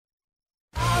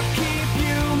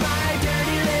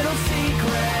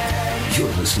You're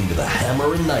listening to the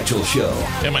Hammer and Nigel Show.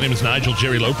 Yeah, my name is Nigel.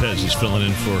 Jerry Lopez is filling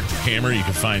in for Hammer. You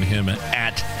can find him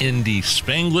at Indy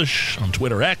Spanglish on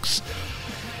Twitter X.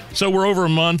 So we're over a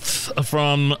month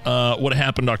from what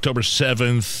happened October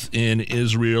 7th in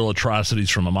Israel. Atrocities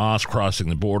from Hamas crossing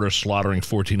the border, slaughtering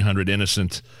 1,400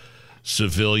 innocent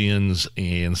civilians,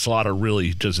 and slaughter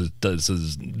really doesn't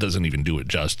even do it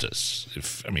justice.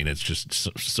 It's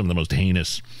just some of the most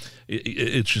heinous.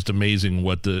 It's just amazing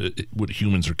what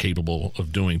humans are capable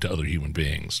of doing to other human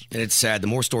beings. And it's sad. The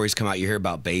more stories come out, you hear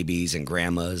about babies and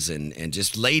grandmas and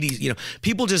just ladies,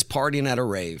 people just partying at a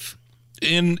rave.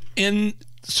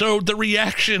 So the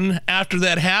reaction after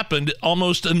that happened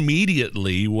almost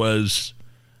immediately was,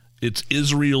 it's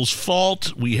Israel's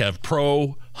fault. We have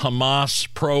pro-Hamas,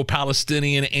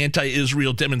 pro-Palestinian,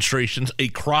 anti-Israel demonstrations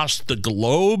across the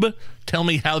globe. Tell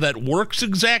me how that works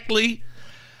exactly.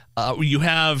 You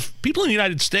have people in the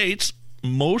United States,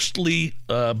 mostly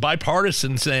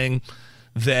bipartisan, saying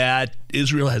that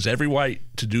Israel has every right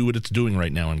to do what it's doing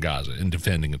right now in Gaza and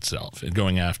defending itself and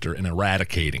going after and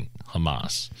eradicating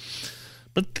Hamas.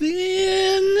 But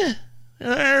then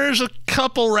there's a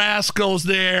couple rascals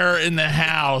there in the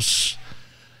House.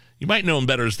 You might know them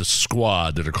better as the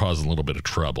Squad, that are causing a little bit of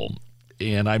trouble.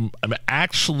 And I'm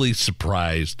actually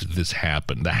surprised this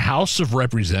happened. The House of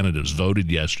Representatives voted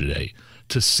yesterday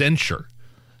to censure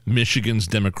Michigan's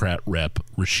Democrat rep,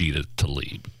 Rashida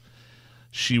Tlaib.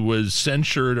 She was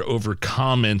censured over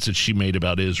comments that she made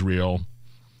about Israel,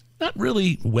 not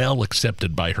really well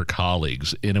accepted by her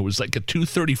colleagues, and it was like a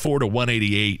 234 to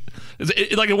 188.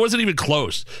 It wasn't even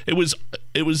close. It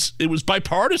was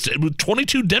bipartisan with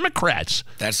 22 Democrats.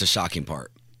 That's the shocking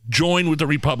part. Joined with the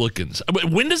Republicans.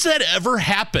 When does that ever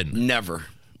happen? Never.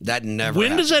 That never.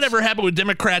 When does that ever happen with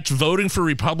Democrats voting for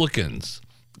Republicans?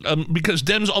 Because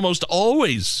Dems almost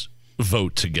always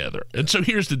vote together. And so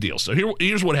here's the deal. So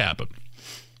here's what happened.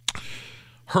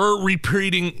 Her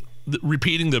repeating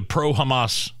the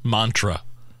pro-Hamas mantra,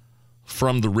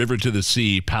 from the river to the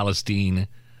sea, Palestine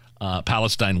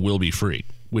will be free,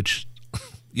 which,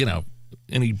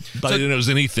 anybody who knows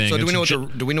anything. So do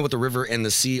we know what the river and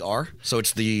the sea are? So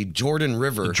it's the Jordan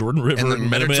River, and the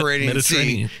Mediterranean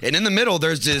Sea. And in the middle,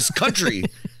 there's this country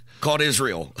called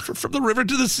Israel. From the river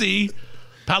to the sea,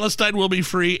 Palestine will be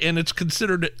free, and it's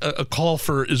considered a call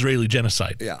for Israeli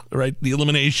genocide. Yeah. Right? The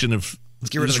elimination of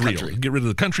get rid Israel. of the country. Get rid of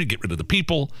the country, get rid of the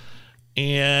people.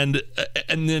 And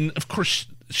then, of course,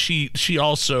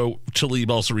 Tlaib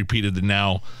also repeated the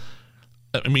now,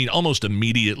 almost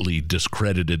immediately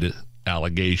discredited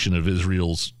allegation of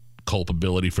Israel's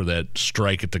culpability for that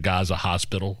strike at the Gaza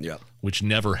hospital, which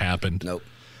never happened. Nope.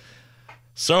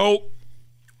 So,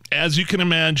 as you can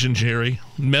imagine, Jerry,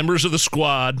 members of the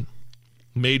Squad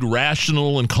made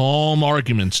rational and calm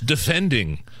arguments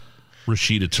defending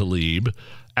Rashida Tlaib.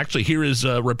 Actually, here is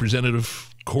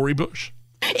Representative Cori Bush.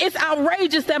 It's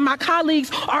outrageous that my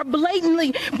colleagues are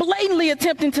blatantly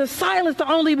attempting to silence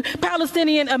the only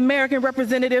Palestinian American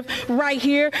representative right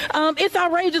here. It's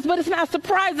outrageous, but it's not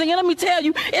surprising. And let me tell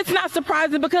you, it's not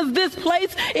surprising because this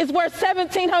place is where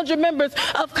 1,700 members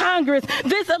of Congress,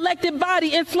 this elected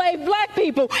body, enslaved black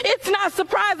people. It's not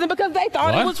surprising because they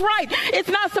thought it was right. It's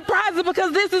not surprising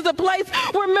because this is a place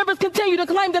where members continue to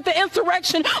claim that the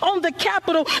insurrection on the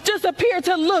Capitol just appeared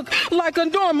to look like a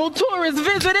normal tourist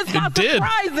visit. It's not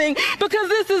surprising. Because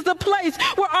this is the place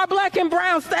where our black and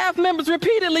brown staff members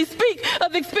repeatedly speak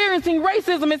of experiencing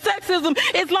racism and sexism,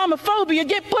 Islamophobia,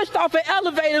 get pushed off at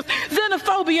elevators,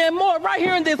 xenophobia, and more right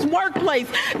here in this workplace.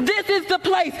 This is the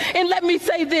place. And let me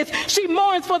say this. She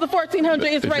mourns for the 1,400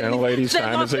 Israelis. The gentlelady's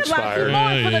time has expired. She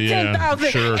mourns for the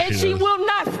 10,000. Sure, and she will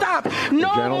not stop. No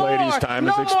gentlelady's time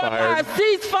has expired.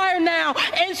 Ceasefire now.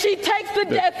 And she takes the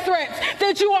death threats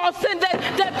that you all send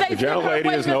that they The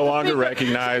gentlelady is no longer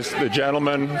recognized. The gentleman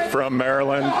from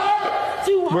Maryland.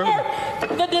 To her,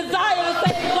 the desire to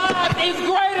save lives is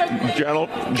greater.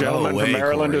 Gentleman from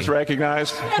Maryland is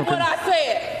recognized. That's what I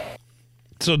said.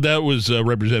 So that was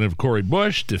Representative Cori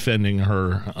Bush defending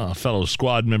her fellow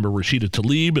Squad member Rashida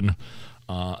Tlaib, and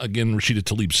again, Rashida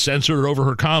Tlaib censored over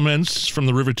her comments from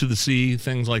the river to the sea,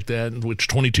 things like that, which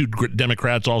 22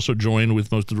 Democrats also joined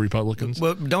with most of the Republicans.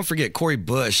 Well, don't forget, Cori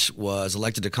Bush was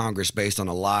elected to Congress based on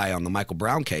a lie on the Michael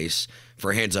Brown case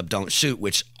for hands up, don't shoot,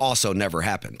 which also never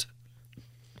happened.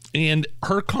 And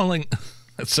her calling,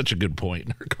 that's such a good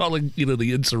point, her calling,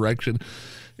 the insurrection,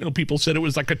 people said it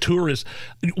was like a tourist.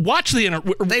 Watch the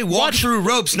They walked through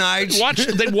ropes,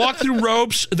 Nige. They walked through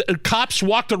ropes. The cops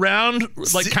walked around,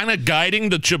 like kind of guiding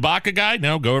the Chewbacca guy.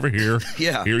 No, go over here.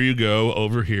 Yeah. Here you go,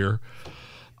 over here.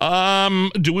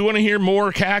 Do we want to hear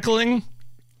more cackling?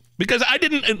 Because I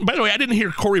didn't, and by the way, I didn't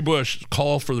hear Cori Bush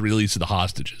call for the release of the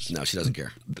hostages. No, she doesn't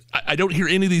care. I don't hear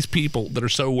any of these people that are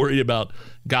so worried about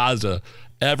Gaza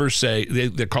ever say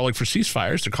they're calling for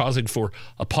ceasefires. They're calling for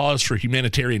a pause for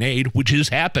humanitarian aid, which is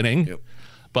happening. Yep.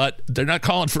 But they're not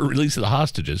calling for a release of the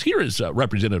hostages. Here is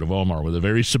Representative Omar with a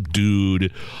very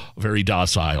subdued, very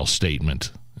docile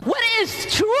statement. What is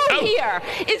true here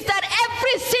is that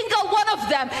every single one of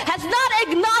them has not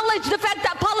acknowledged the fact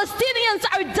that Palestinians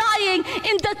are dying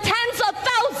in the tens of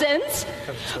thousands,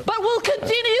 but will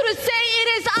continue to say it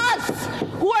is us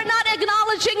who are not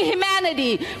acknowledging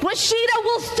humanity. Rashida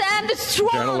will stand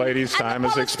strong. Gentlelady's time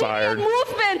has expired. The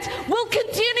movement will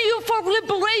continue for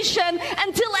liberation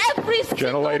until every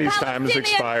single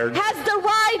Palestinian has the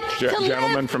right to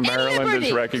Gentleman live from Maryland in liberty.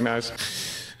 is recognized.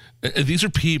 These are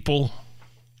people,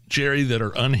 Jerry, that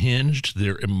are unhinged.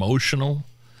 They're emotional.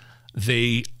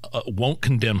 They won't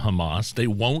condemn Hamas. They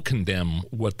won't condemn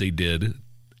what they did,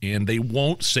 and they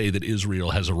won't say that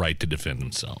Israel has a right to defend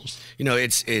themselves. You know,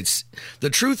 it's the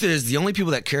truth is the only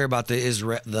people that care about the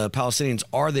Palestinians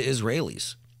are the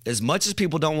Israelis. As much as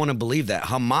people don't want to believe that,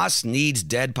 Hamas needs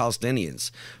dead Palestinians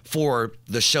for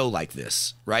the show like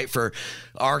this, right? For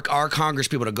our Congress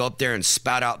people to go up there and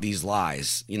spout out these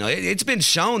lies. You know, it's been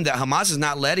shown that Hamas is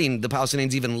not letting the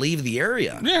Palestinians even leave the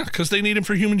area. Yeah, because they need them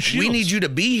for human shields. We need you to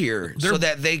be here so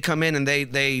that they come in and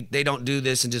they don't do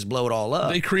this and just blow it all up.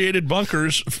 They created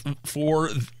bunkers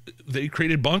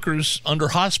under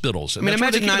hospitals. I mean,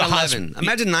 imagine 9/11.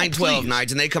 Imagine 9/12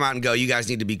 nights, and they come out and go, you guys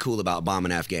need to be cool about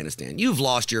bombing Afghanistan. You've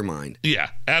lost your mind. Yeah,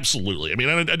 absolutely. I mean,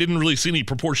 I didn't really see any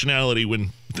proportionality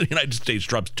when the United States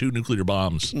drops 2 nuclear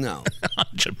bombs on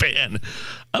Japan.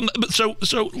 So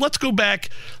let's go back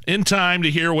in time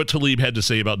to hear what Tlaib had to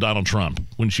say about Donald Trump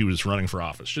when she was running for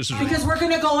office. Because we're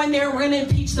going to go in there, we're going to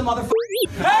impeach the motherfucker.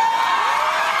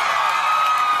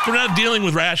 We're not dealing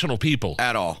with rational people.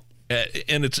 At all.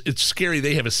 And it's scary.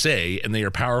 They have a say, and they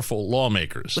are powerful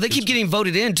lawmakers. But they keep getting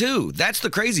voted in, too. That's the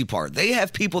crazy part. They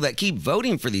have people that keep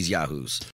voting for these yahoos.